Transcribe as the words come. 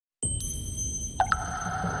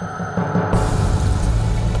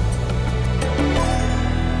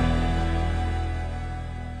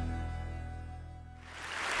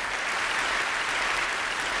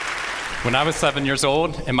When I was 7 years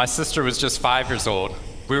old and my sister was just 5 years old,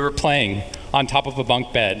 we were playing on top of a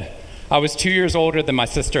bunk bed. I was 2 years older than my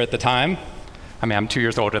sister at the time. I mean, I'm 2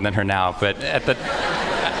 years older than her now, but at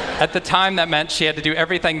the time that meant she had to do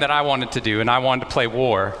everything that I wanted to do, and I wanted to play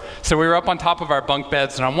war. So we were up on top of our bunk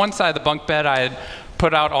beds, and on one side of the bunk bed, I had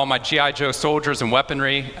put out all my G.I. Joe soldiers and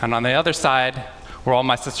weaponry, and on the other side were all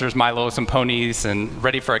my sister's Milos and ponies and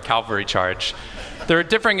ready for a cavalry charge. There are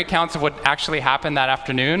differing accounts of what actually happened that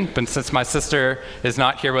afternoon, but since my sister is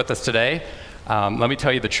not here with us today, let me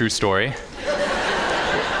tell you the true story.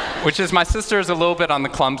 Which is my sister is a little bit on the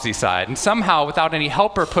clumsy side, and somehow, without any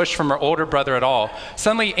help or push from her older brother at all,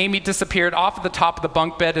 suddenly Amy disappeared off of the top of the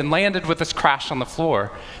bunk bed and landed with this crash on the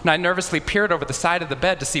floor. And I nervously peered over the side of the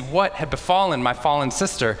bed to see what had befallen my fallen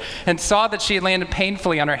sister, and saw that she had landed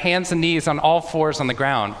painfully on her hands and knees on all fours on the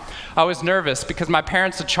ground. I was nervous because my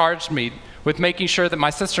parents had charged me with making sure that my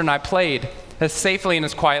sister and I played as safely and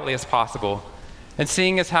as quietly as possible. And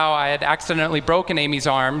seeing as how I had accidentally broken Amy's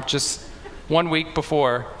arm just 1 week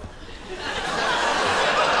before,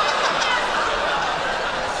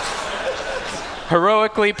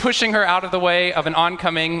 heroically pushing her out of the way of an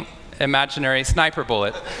oncoming imaginary sniper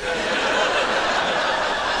bullet,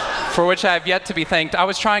 for which I have yet to be thanked. I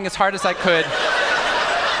was trying as hard as I could.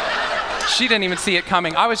 She didn't even see it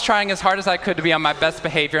coming. I was trying as hard as I could to be on my best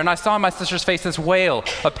behavior, and I saw on my sister's face this wail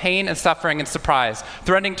of pain and suffering and surprise,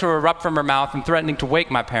 threatening to erupt from her mouth and threatening to wake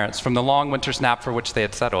my parents from the long winter's nap for which they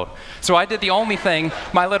had settled. So I did the only thing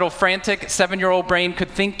my little frantic 7-year-old brain could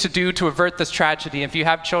think to do to avert this tragedy. If you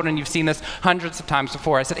have children, you've seen this hundreds of times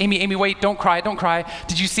before. I said, Amy, wait, don't cry, don't cry.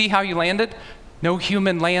 Did you see how you landed? No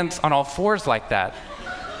human lands on all fours like that.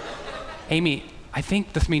 Amy, I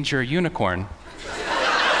think this means you're a unicorn.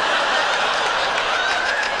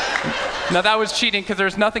 Now that was cheating, because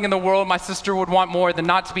there's nothing in the world my sister would want more than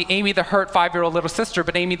not to be Amy the hurt 5-year-old little sister,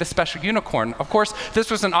 but Amy the special unicorn. Of course, this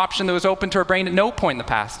was an option that was open to her brain at no point in the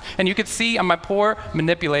past, and you could see on my poor,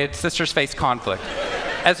 manipulated sister's face conflict,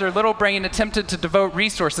 as her little brain attempted to devote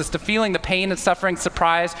resources to feeling the pain and suffering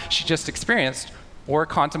surprise she just experienced, or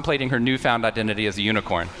contemplating her newfound identity as a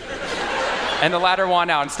unicorn. And the latter won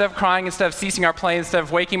out. Instead of crying, instead of ceasing our play, instead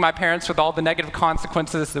of waking my parents with all the negative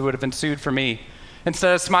consequences that would have ensued for me,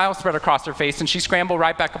 instead, a smile spread across her face, and she scrambled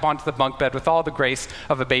right back up onto the bunk bed with all the grace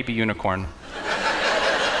of a baby unicorn.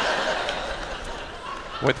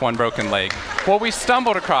 With one broken leg. What we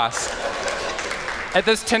stumbled across at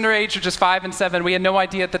this tender age of just 5 and 7, we had no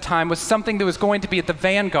idea at the time, was something that was going to be at the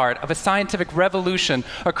vanguard of a scientific revolution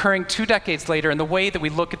occurring 2 decades later in the way that we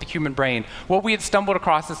look at the human brain. What we had stumbled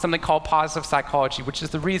across is something called positive psychology, which is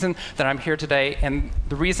the reason that I'm here today and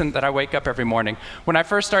the reason that I wake up every morning. When I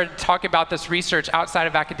first started talking about this research outside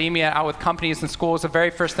of academia, out with companies and schools, the very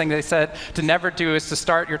first thing they said to never do is to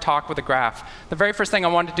start your talk with a graph. The very first thing I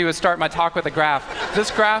wanted to do is start my talk with a graph.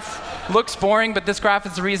 This graph looks boring, but this graph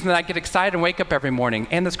is the reason that I get excited and wake up every morning.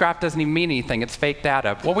 And this graph doesn't even mean anything. It's fake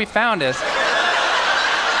data. What we found is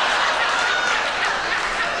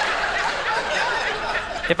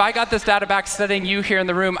if I got this data back studying you here in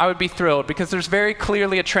the room, I would be thrilled, because there's very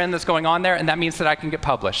clearly a trend that's going on there, and that means that I can get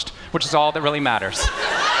published, which is all that really matters.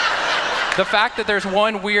 The fact that there's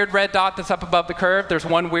one weird red dot that's up above the curve, there's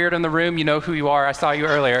one weird in the room, you know who you are, I saw you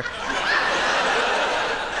earlier.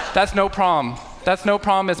 That's no problem. That's no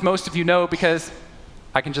problem, as most of you know, because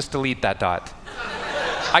I can just delete that dot.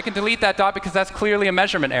 I can delete that dot because that's clearly a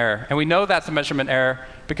measurement error, and we know that's a measurement error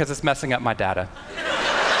because it's messing up my data.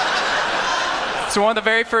 So one of the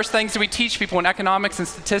very first things that we teach people in economics and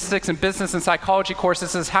statistics and business and psychology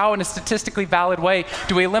courses is how, in a statistically valid way,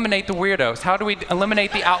 do we eliminate the weirdos? How do we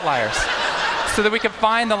eliminate the outliers? So that we can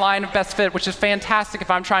find the line of best fit, which is fantastic if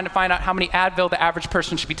I'm trying to find out how many Advil the average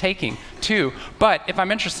person should be taking, too. But if I'm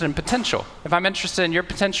interested in potential, if I'm interested in your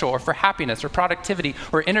potential, or for happiness, or productivity,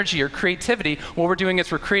 or energy, or creativity, what we're doing is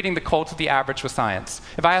we're creating the cult of the average with science.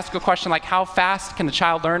 If I ask a question like, how fast can a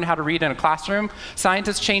child learn how to read in a classroom?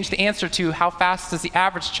 Scientists change the answer to, how fast does the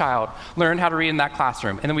average child learn how to read in that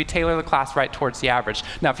classroom? And then we tailor the class right towards the average.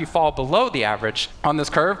 Now, if you fall below the average on this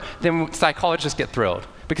curve, then psychologists get thrilled,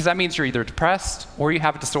 because that means you're either depressed, or you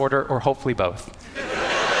have a disorder, or hopefully both.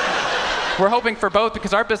 We're hoping for both,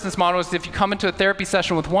 because our business model is if you come into a therapy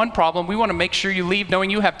session with one problem, we want to make sure you leave knowing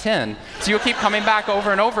you have 10. So you'll keep coming back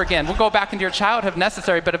over and over again. We'll go back into your childhood if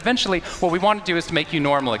necessary, but eventually what we want to do is to make you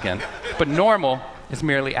normal again. But normal is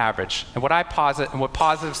merely average. And what I posit, and what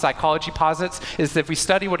positive psychology posits, is that if we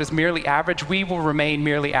study what is merely average, we will remain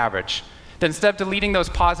merely average. That instead of deleting those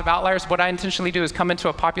positive outliers, what I intentionally do is come into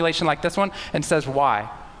a population like this one and says, why?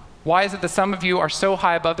 Why is it that some of you are so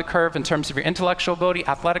high above the curve in terms of your intellectual ability,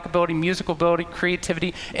 athletic ability, musical ability,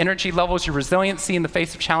 creativity, energy levels, your resiliency in the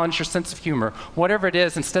face of challenge, your sense of humor? Whatever it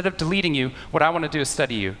is, instead of deleting you, what I want to do is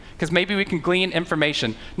study you. Because maybe we can glean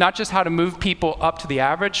information, not just how to move people up to the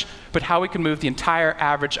average, but how we can move the entire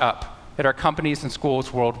average up at our companies and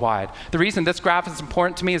schools worldwide. The reason this graph is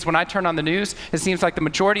important to me is when I turn on the news, it seems like the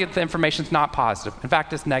majority of the information is not positive. In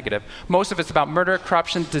fact, it's negative. Most of it's about murder,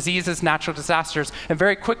 corruption, diseases, natural disasters, and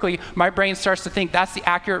very quickly, my brain starts to think that's the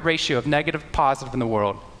accurate ratio of negative to positive in the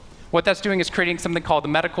world. What that's doing is creating something called the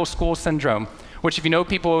medical school syndrome, which if you know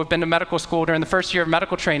people who have been to medical school during the first year of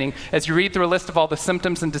medical training, as you read through a list of all the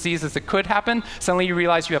symptoms and diseases that could happen, suddenly you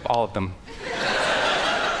realize you have all of them.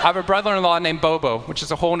 I have a brother-in-law named Bobo, which is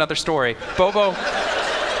a whole other story. Bobo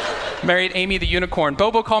married Amy the unicorn.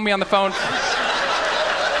 Bobo called me on the phone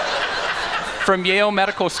from Yale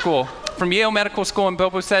Medical School. And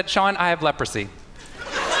Bobo said, "Sean, I have leprosy."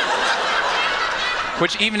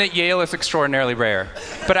 Which even at Yale is extraordinarily rare.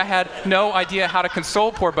 But I had no idea how to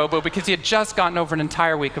console poor Bobo because he had just gotten over an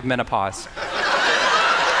entire week of menopause.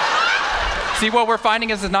 See, what we're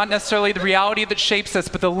finding is not necessarily the reality that shapes us,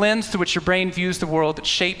 but the lens through which your brain views the world that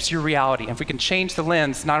shapes your reality. And if we can change the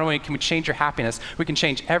lens, not only can we change your happiness, we can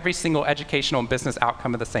change every single educational and business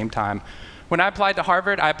outcome at the same time. When I applied to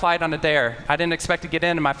Harvard, I applied on a dare. I didn't expect to get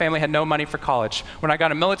in, and my family had no money for college. When I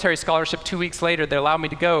got a military scholarship 2 weeks later, they allowed me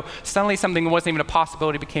to go. Suddenly, something that wasn't even a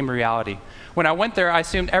possibility became a reality. When I went there, I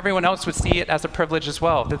assumed everyone else would see it as a privilege as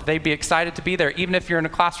well, that they'd be excited to be there. Even if you're in a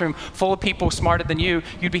classroom full of people smarter than you,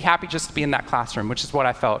 you'd be happy just to be in that classroom, which is what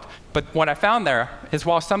I felt. But what I found there is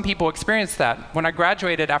while some people experienced that, when I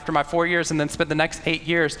graduated after my 4 years and then spent the next 8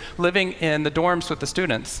 years living in the dorms with the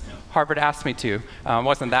students, Harvard asked me to,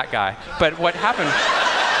 wasn't that guy. But what happened,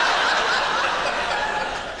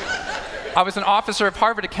 I was an officer of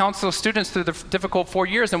Harvard to counsel students through the difficult 4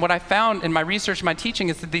 years, and what I found in my research and my teaching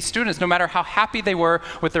is that these students, no matter how happy they were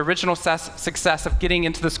with their original success of getting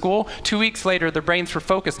into the school, 2 weeks later their brains were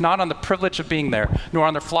focused not on the privilege of being there, nor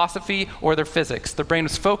on their philosophy or their physics. Their brain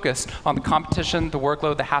was focused on the competition, the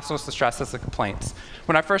workload, the hassles, the stresses, the complaints.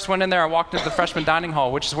 When I first went in there, I walked into the freshman dining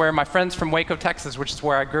hall, which is where my friends from Waco, Texas, which is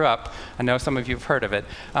where I grew up, I know some of you have heard of it.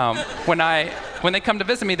 When they come to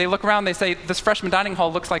visit me, they look around, they say, "This freshman dining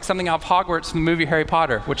hall looks like something out of Hogwarts from the movie Harry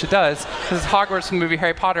Potter," which it does. This is Hogwarts from the movie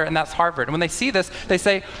Harry Potter, and that's Harvard. And when they see this, they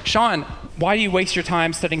say, "Sean, why do you waste your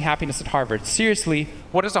time studying happiness at Harvard? Seriously,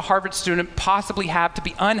 what does a Harvard student possibly have to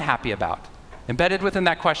be unhappy about?" Embedded within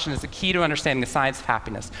that question is the key to understanding the science of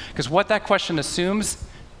happiness. Because what that question assumes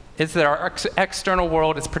is that our external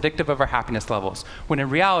world is predictive of our happiness levels. When in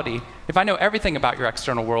reality, if I know everything about your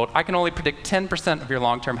external world, I can only predict 10% of your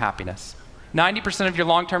long-term happiness. 90% of your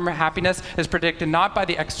long-term happiness is predicted not by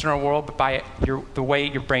the external world, but by the way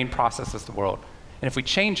your brain processes the world. And if we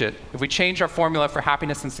change it, if we change our formula for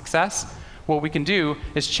happiness and success, what we can do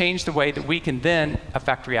is change the way that we can then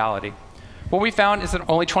affect reality. What we found is that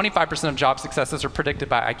only 25% of job successes are predicted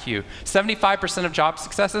by IQ. 75% of job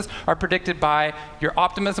successes are predicted by your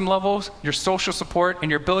optimism levels, your social support,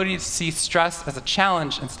 and your ability to see stress as a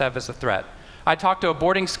challenge instead of as a threat. I talked to a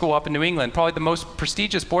boarding school up in New England, probably the most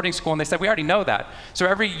prestigious boarding school, and they said, "We already know that." So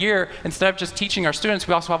every year, instead of just teaching our students,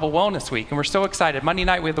 we also have a wellness week, and we're so excited. Monday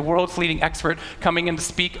night, we have the world's leading expert coming in to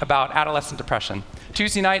speak about adolescent depression.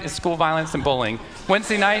 Tuesday night is school violence and bullying.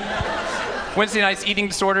 Wednesday night's eating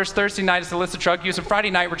disorders. Thursday night is illicit drug use. And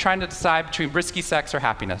Friday night, we're trying to decide between risky sex or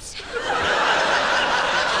happiness.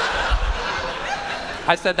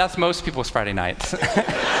 I said that's most people's Friday nights.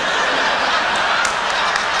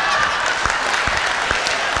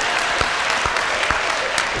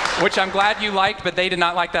 Which I'm glad you liked, but they did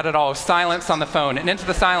not like that at all. Silence on the phone. And into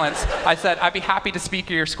the silence, I said, "I'd be happy to speak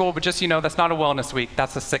at your school, but just so you know, that's not a wellness week,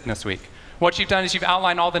 that's a sickness week." What you've done is you've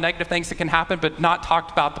outlined all the negative things that can happen, but not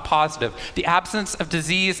talked about the positive. The absence of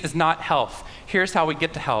disease is not health. Here's how we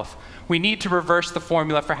get to health. We need to reverse the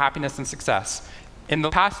formula for happiness and success. In the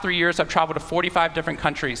past 3 years, I've traveled to 45 different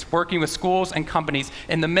countries, working with schools and companies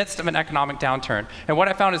in the midst of an economic downturn. And what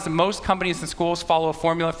I found is that most companies and schools follow a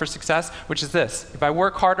formula for success, which is this: if I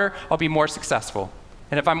work harder, I'll be more successful.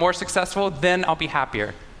 And if I'm more successful, then I'll be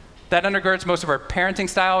happier. That undergirds most of our parenting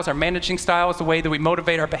styles, our managing styles, the way that we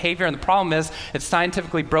motivate our behavior. And the problem is, it's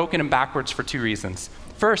scientifically broken and backwards for 2 reasons.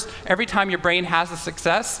 First, every time your brain has a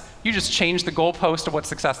success, you just change the goalpost of what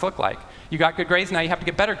success looked like. You got good grades, now you have to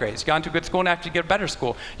get better grades. You got into a good school, now you have to get a better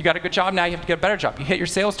school. You got a good job, now you have to get a better job. You hit your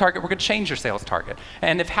sales target, we're going to change your sales target.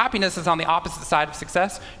 And if happiness is on the opposite side of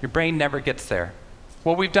success, your brain never gets there.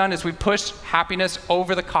 What we've done is we've pushed happiness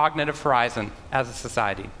over the cognitive horizon as a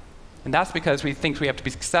society. And that's because we think we have to be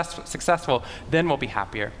successful, then we'll be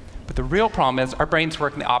happier. But the real problem is our brains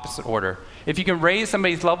work in the opposite order. If you can raise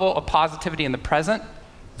somebody's level of positivity in the present,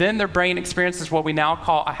 then their brain experiences what we now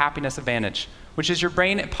call a happiness advantage, which is your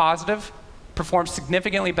brain at positive performs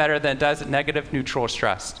significantly better than it does at negative, neutral, or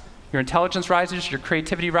stressed. Your intelligence rises, your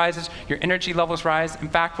creativity rises, your energy levels rise. In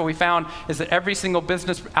fact, what we found is that every single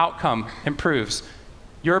business outcome improves.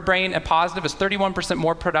 Your brain at positive is 31%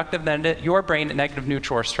 more productive than your brain at negative,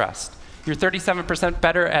 neutral, or stressed. You're 37%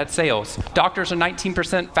 better at sales. Doctors are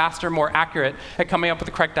 19% faster, more accurate at coming up with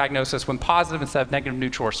the correct diagnosis when positive instead of negative,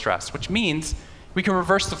 neutral, or stressed, which means we can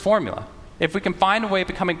reverse the formula. If we can find a way of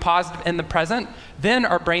becoming positive in the present, then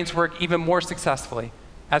our brains work even more successfully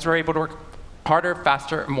as we're able to work harder,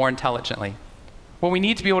 faster, and more intelligently. What we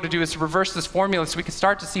need to be able to do is to reverse this formula so we can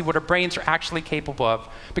start to see what our brains are actually capable of.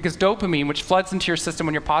 Because dopamine, which floods into your system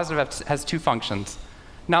when you're positive, has two functions.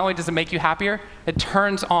 Not only does it make you happier, it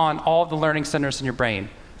turns on all the learning centers in your brain,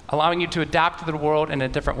 allowing you to adapt to the world in a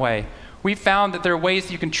different way. We found that there are ways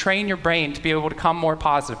that you can train your brain to be able to become more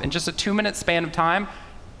positive. In just a 2-minute span of time,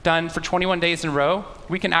 done for 21 days in a row,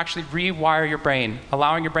 we can actually rewire your brain,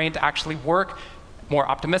 allowing your brain to actually work more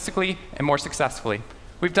optimistically and more successfully.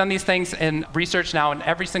 We've done these things in research now in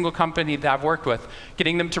every single company that I've worked with,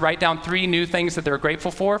 getting them to write down 3 new things that they're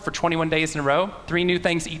grateful for 21 days in a row, 3 new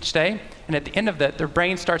things each day. And at the end of that, their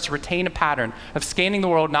brain starts to retain a pattern of scanning the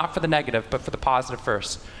world not for the negative, but for the positive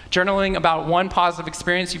first. Journaling about one positive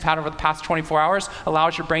experience you've had over the past 24 hours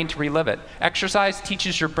allows your brain to relive it. Exercise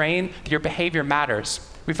teaches your brain that your behavior matters.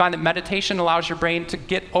 We find that meditation allows your brain to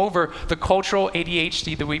get over the cultural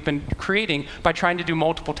ADHD that we've been creating by trying to do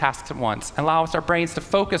multiple tasks at once, and allows our brains to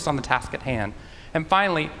focus on the task at hand. And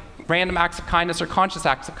finally, random acts of kindness or conscious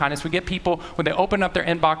acts of kindness. We get people, when they open up their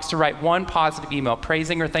inbox, to write one positive email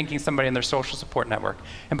praising or thanking somebody in their social support network.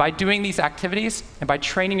 And by doing these activities, and by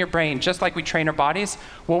training your brain, just like we train our bodies,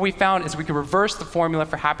 what we found is we can reverse the formula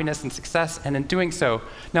for happiness and success, and in doing so,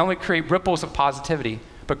 not only create ripples of positivity,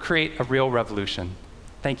 but create a real revolution.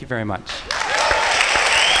 Thank you very much.